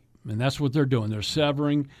biology, and that's what they're doing, they're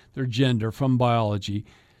severing their gender from biology,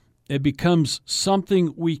 it becomes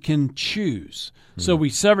something we can choose. So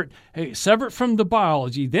we sever it from the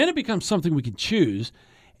biology, then it becomes something we can choose,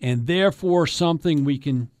 and therefore something we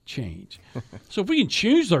can change. So if we can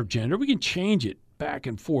choose our gender, we can change it back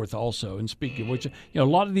and forth also. And speaking of which, a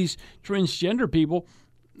lot of these transgender people,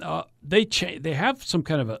 they have some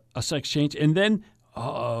kind of a sex change, and then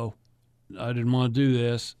I didn't want to do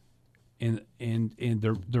this, and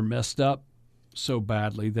they're messed up so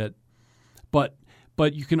badly that.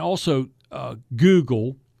 But you can also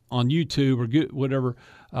Google on YouTube or whatever,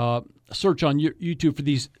 search on YouTube for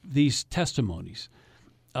these testimonies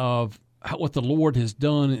of what the Lord has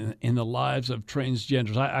done in the lives of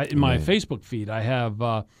transgenders. In my Facebook feed, I have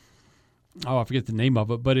I forget the name of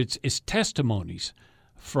it, but it's testimonies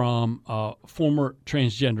from former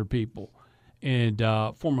transgender people and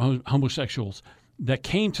former homosexuals that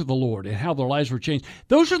came to the Lord and how their lives were changed.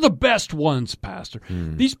 Those are the best ones, Pastor.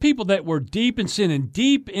 These people that were deep in sin and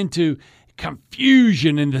deep into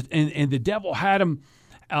confusion, and the devil had him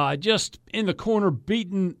just in the corner,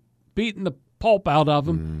 beating the pulp out of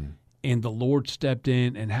him, and the Lord stepped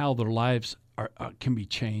in, and how their lives can be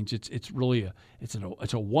changed. It's really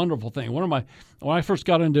a wonderful thing. When I first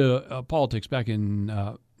got into politics back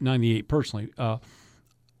in '98, personally,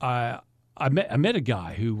 I met a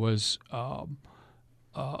guy who was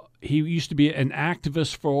he used to be an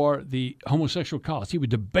activist for the homosexual cause. He would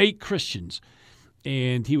debate Christians.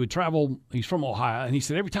 And he would travel. He's from Ohio, and he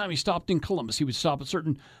said every time he stopped in Columbus, he would stop at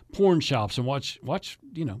certain porn shops and watch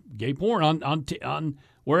gay porn on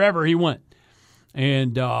wherever he went.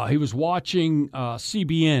 And he was watching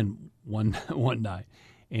CBN one night,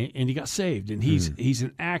 and he got saved. And he's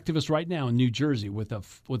an activist right now in New Jersey with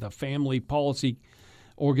a family policy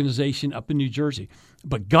organization up in New Jersey.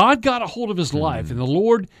 But God got a hold of his life, and the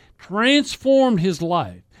Lord transformed his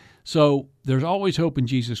life. So there's always hope in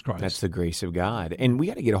Jesus Christ. That's the grace of God. And we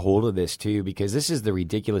got to get a hold of this, too, because this is the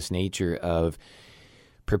ridiculous nature of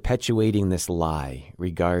perpetuating this lie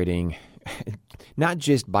regarding not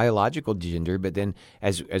just biological gender, but then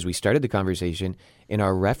as we started the conversation, in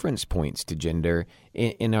our reference points to gender,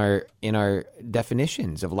 in our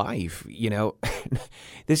definitions of life.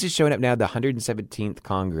 This is showing up now. The 117th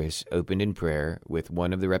Congress opened in prayer with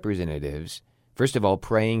one of the representatives. First of all,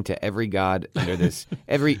 praying to every god under this,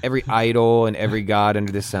 every idol and every god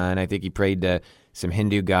under the sun. I think he prayed to some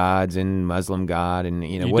Hindu gods and Muslim god and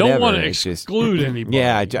you whatever. You don't want to exclude anybody.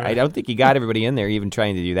 Yeah, I don't think he got everybody in there even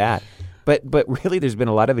trying to do that. But really, there's been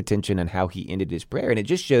a lot of attention on how he ended his prayer, and it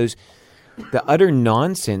just shows the utter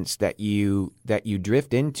nonsense that you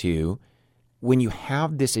drift into when you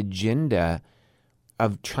have this agenda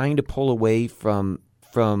of trying to pull away from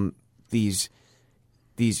these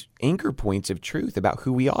anchor points of truth about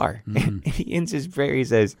who we are. And he ends his prayer,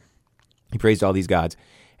 he prays to all these gods,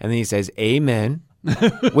 and then he says, Amen,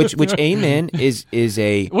 which amen is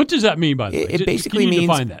a... What does that mean, by the way? It basically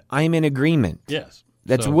means I'm in agreement. Yes.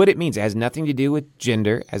 That's what it means. It has nothing to do with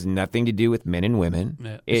gender, has nothing to do with men and women.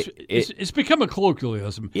 Yeah. It's become a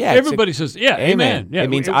colloquialism. Yeah, everybody says, amen. Yeah, it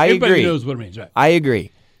means I agree. Everybody knows what it means, right? I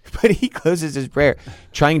agree. But he closes his prayer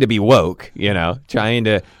trying to be woke, trying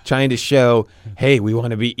to show, hey, we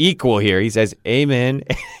want to be equal here. He says, Amen,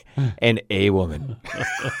 and a woman.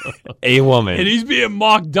 A woman. And he's being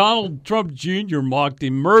mocked. Donald Trump Jr. mocked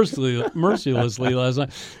him mercilessly last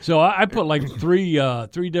night. So I put like three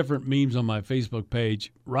different memes on my Facebook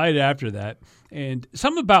page right after that. And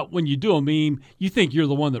something about when you do a meme, you think you're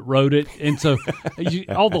the one that wrote it, and so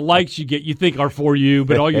all the likes you get, you think are for you,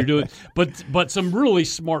 but all you're doing. But some really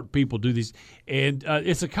smart people do these, and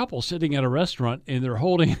it's a couple sitting at a restaurant, and they're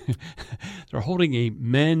holding a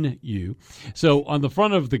menu. So on the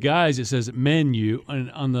front of the guys it says menu, and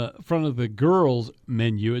on the front of the girls'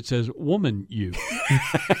 menu it says woman you.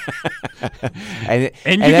 and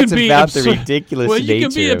you that's can be about the ridiculous well, nature. You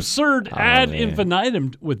can be absurd ad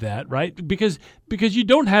infinitum with that, right? Because you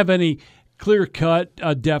don't have any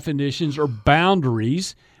clear-cut definitions or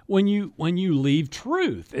boundaries when you leave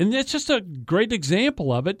truth. And that's just a great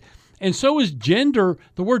example of it. And so is gender.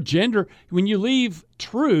 The word gender, when you leave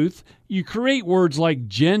truth, you create words like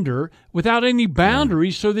gender without any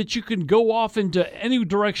boundaries so that you can go off into any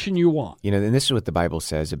direction you want. And this is what the Bible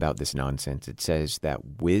says about this nonsense. It says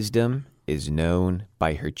that wisdom is known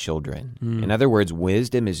by her children. In other words,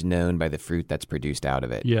 wisdom is known by the fruit that's produced out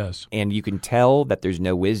of it. Yes. And you can tell that there's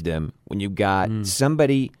no wisdom when you've got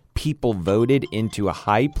people voted into a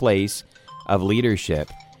high place of leadership,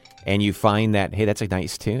 and you find that, hey, that's a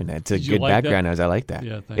nice tune. That's a good background noise. I like that.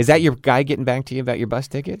 Yeah, is that your guy getting back to you about your bus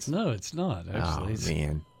tickets? No, it's not, actually. Oh,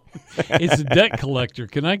 man. It's a debt collector.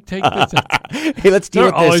 Can I take this? Hey, let's deal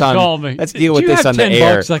with this on. Call me. Let's deal with this on the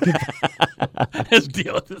air. Let's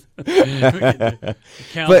deal with this.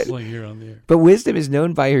 Counseling here on the air. But wisdom is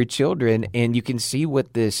known by her children, and you can see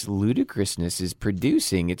what this ludicrousness is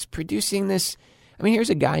producing. It's producing this. I mean, here's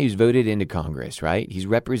a guy who's voted into Congress, right? He's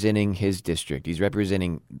representing his district. He's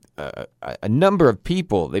representing a number of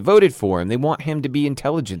people. They voted for him. They want him to be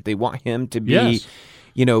intelligent. They want him to be. Yes.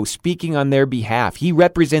 Speaking on their behalf. He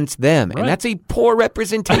represents them, right. And that's a poor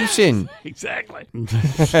representation. Exactly.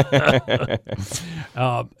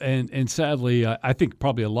 And sadly, I think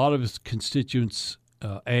probably a lot of his constituents,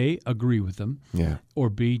 A, agree with him, or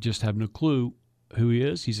B, just have no clue who he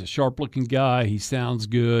is. He's a sharp-looking guy. He sounds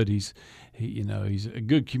good. He's a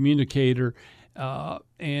good communicator,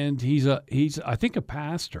 and he's I think a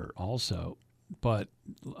pastor also. But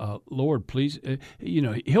Lord, please,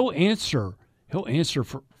 he'll answer. He'll answer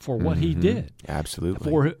for what he did. Absolutely.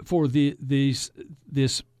 For this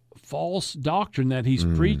false doctrine that he's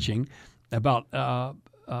preaching about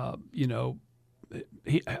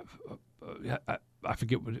I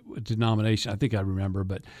forget what denomination. I think I remember,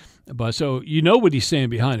 but so you know what he's saying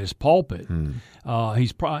behind his pulpit.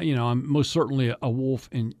 He's probably, I'm most certainly a wolf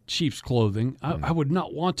in sheep's clothing. I would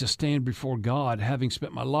not want to stand before God, having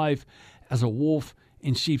spent my life as a wolf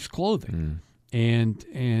in sheep's clothing, and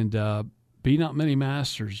be not many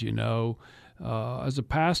masters. As a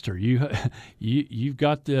pastor, you've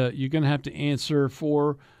got you're going to have to answer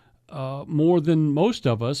for more than most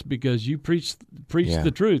of us, because you preach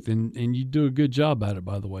the truth, and you do a good job at it.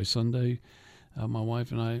 By the way, Sunday, my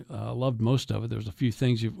wife and I loved most of it. There's a few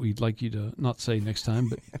things we'd like you to not say next time,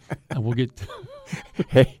 but we'll get.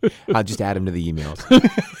 Hey, I'll just add them to the emails.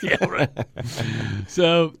 Yeah, right.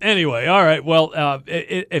 So anyway, all right. Well,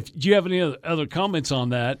 if do you have any other comments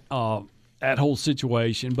on that whole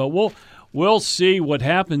situation? But we'll see what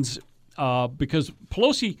happens, because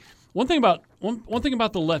Pelosi. One thing about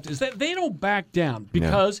the left is that they don't back down,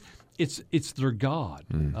 because it's their God.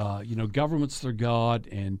 Government's their God,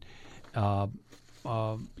 and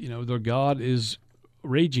their God is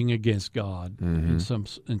raging against God in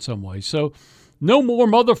some way. So no more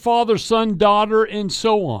mother, father, son, daughter, and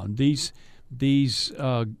so on. These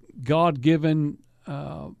God-given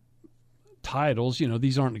titles.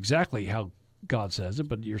 These aren't exactly how God says it,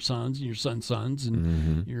 but your sons and your sons' sons,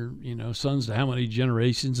 and your sons to how many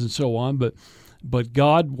generations, and so on. But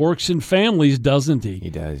God works in families, doesn't He? He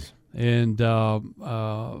does. And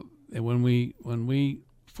when we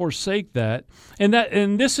forsake that,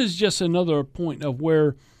 and this is just another point of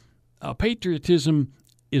where patriotism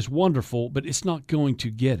is wonderful, but it's not going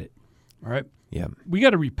to get it. All right. Yeah. We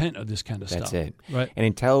got to repent of this kind of stuff. That's it. Right. And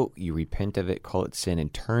until you repent of it, call it sin,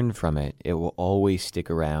 and turn from it, it will always stick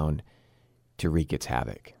around to wreak its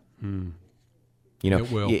havoc.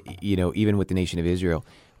 It will. Even with the nation of Israel,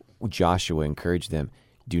 Joshua encouraged them,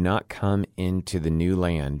 do not come into the new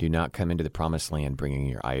land, do not come into the promised land bringing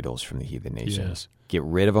your idols from the heathen nations. Yes. Get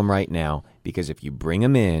rid of them right now, because if you bring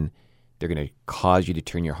them in, they're going to cause you to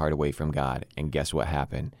turn your heart away from God. And guess what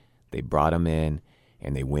happened? They brought them in,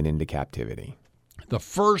 and they went into captivity. The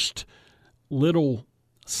first little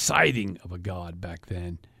sighting of a God back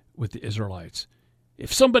then with the Israelites.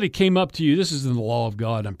 If somebody came up to you, this is in the law of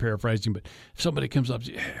God, I'm paraphrasing, but if somebody comes up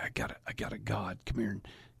to you, hey, I got a God, come here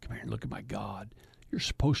and look at my God. You're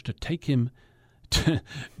supposed to take him to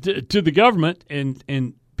the government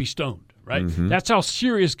and be stoned, right? That's how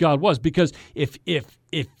serious God was, because if it,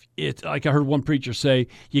 like I heard one preacher say,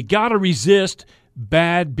 you got to resist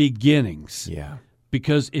bad beginnings. Yeah.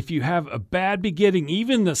 Because if you have a bad beginning,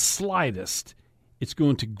 even the slightest, it's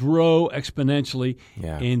going to grow exponentially.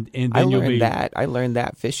 Yeah. And then I learned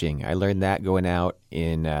that fishing. I learned that going out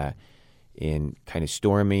in kind of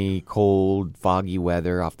stormy, cold, foggy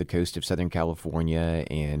weather off the coast of Southern California,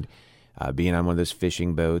 and being on one of those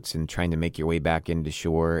fishing boats and trying to make your way back into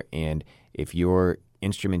shore. And if your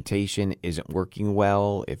instrumentation isn't working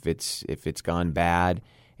well, if it's gone bad,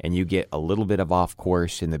 and you get a little bit of off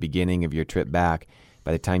course in the beginning of your trip back,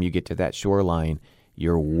 by the time you get to that shoreline,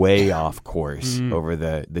 you're way off course over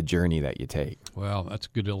the journey that you take. Well, that's a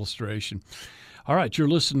good illustration. All right, you're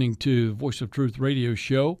listening to Voice of Truth radio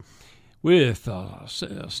show with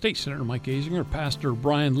State Senator Mike Azinger, Pastor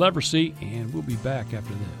Brian Leversey, and we'll be back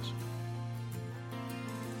after this.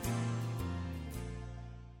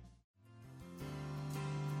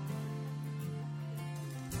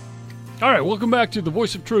 All right, welcome back to the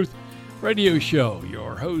Voice of Truth radio show.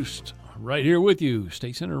 Your host right here with you,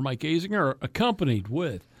 State Senator Mike Azinger, accompanied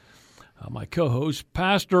with my co-host,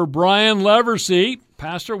 Pastor Brian Leversey.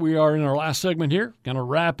 Pastor, we are in our last segment here, going to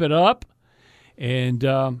wrap it up. And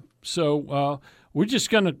so we're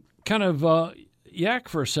just going to kind of yak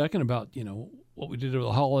for a second about, what we did over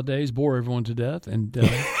the holidays, bore everyone to death, and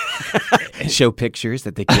show pictures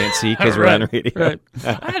that they can't see because we're on radio. Right.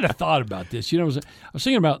 I had a thought about this. I was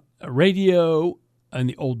thinking about radio in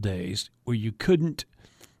the old days where you couldn't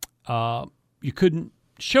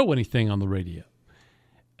show anything on the radio.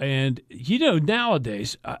 And,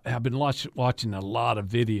 nowadays, I've been watching a lot of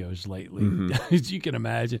videos lately, as you can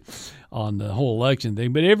imagine, on the whole election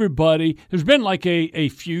thing. But there's been like a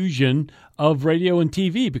fusion of radio and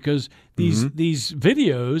TV, because these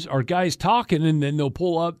videos are guys talking, and then they'll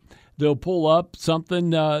pull up something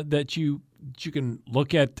that you can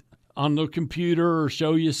look at on the computer or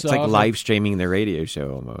show you stuff. It's like live streaming the radio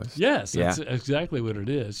show almost. Yes, that's exactly what it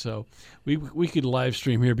is. So we could live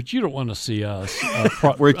stream here, but you don't want to see us.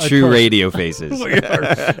 We're true radio faces.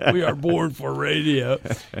 we are born for radio.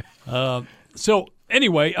 So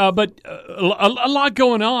anyway, but a lot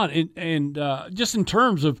going on, and just in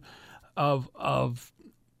terms of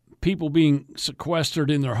people being sequestered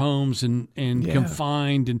in their homes and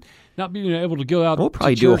confined and not being able to go out. We'll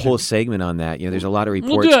probably do a whole segment on that. There's a lot of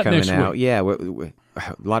reports coming out. Yeah,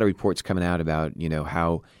 a lot of reports coming out about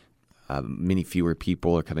how many fewer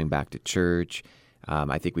people are coming back to church.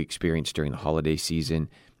 I think we experienced during the holiday season,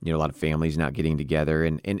 a lot of families not getting together.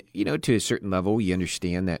 And to a certain level, you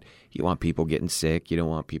understand that you want people getting sick. You don't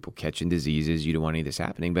want people catching diseases. You don't want any of this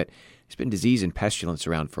happening. But there's been disease and pestilence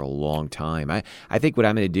around for a long time. I think what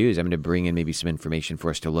I'm going to do is I'm going to bring in maybe some information for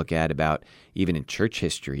us to look at about even in church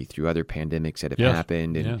history through other pandemics that have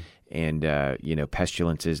happened and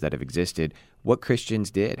pestilences that have existed, what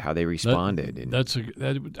Christians did, how they responded.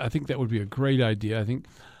 I think that would be a great idea. I think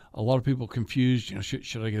a lot of people confused.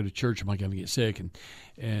 Should I go to church? Am I going to get sick?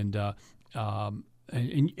 And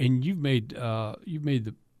you've made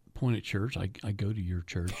the point at church. I go to your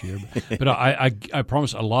church here, but I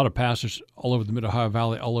promise a lot of pastors all over the Mid-Ohio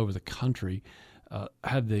Valley, all over the country,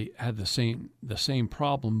 had the same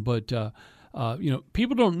problem. But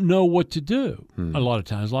people don't know what to do. A lot of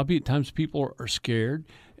times people are scared.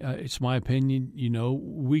 It's my opinion.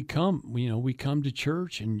 We come to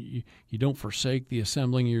church, and you don't forsake the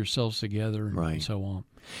assembling of yourselves together, and so on.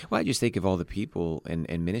 Well, I just think of all the people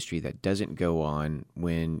and ministry that doesn't go on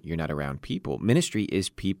when you're not around people. Ministry is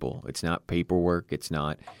people. It's not paperwork. It's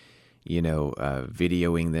not,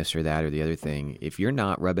 videoing this or that or the other thing. If you're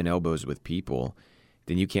not rubbing elbows with people,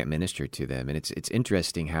 then you can't minister to them. And it's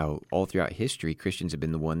interesting how all throughout history, Christians have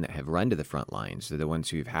been the one that have run to the front lines. They're the ones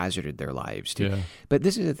who've hazarded their lives. But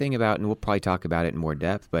this is the thing about, and we'll probably talk about it in more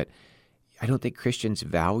depth, but I don't think Christians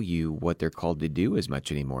value what they're called to do as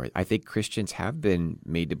much anymore. I think Christians have been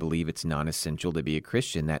made to believe it's non-essential to be a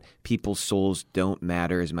Christian, that people's souls don't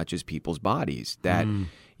matter as much as people's bodies, that,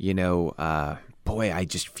 I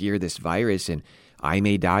just fear this virus and I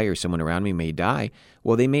may die or someone around me may die.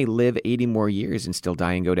 Well, they may live 80 more years and still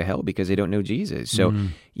die and go to hell because they don't know Jesus. So,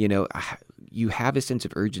 you have a sense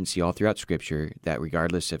of urgency all throughout Scripture that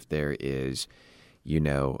regardless if there is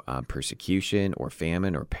persecution or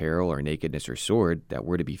famine or peril or nakedness or sword, that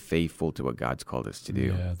we're to be faithful to what God's called us to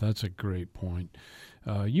do. Yeah, that's a great point.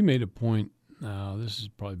 You made a point, this has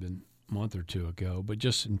probably been a month or two ago, but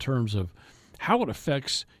just in terms of how it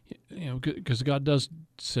affects, because God does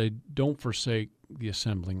say, don't forsake the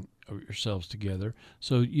assembling of yourselves together.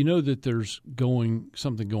 So that there's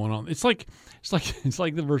something going on. It's like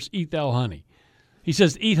the verse, eat thou honey. He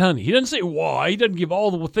says, eat honey. He doesn't say why. He doesn't give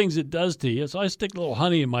all the things it does to you. So I stick a little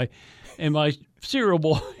honey in my cereal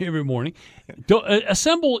bowl every morning.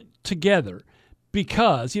 Assemble together,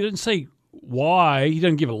 because he doesn't say why. He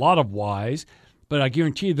doesn't give a lot of whys, but I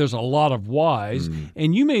guarantee you there's a lot of whys.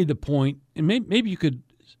 And you made the point, and maybe you could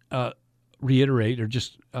reiterate or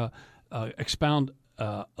just expound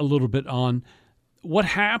a little bit on what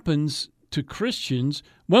happens to Christians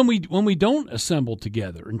when we don't assemble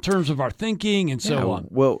together in terms of our thinking and so on.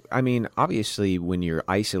 Well, I mean, obviously, when you're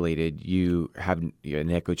isolated, you have an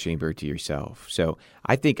echo chamber to yourself. So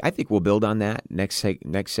I think we'll build on that next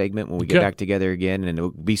segment when we get back together again, and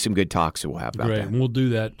it'll be some good talks that we'll have about that. And we'll do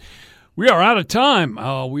that. We are out of time.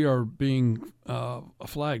 We are being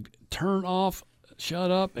flagged. Turn off,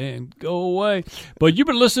 shut up, and go away. But you've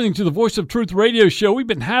been listening to the Voice of Truth radio show. We've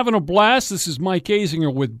been having a blast. This is Mike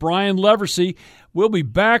Azinger with Brian Leversey. We'll be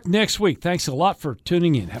back next week. Thanks a lot for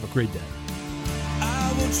tuning in. Have a great day.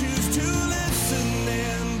 I will choose to listen.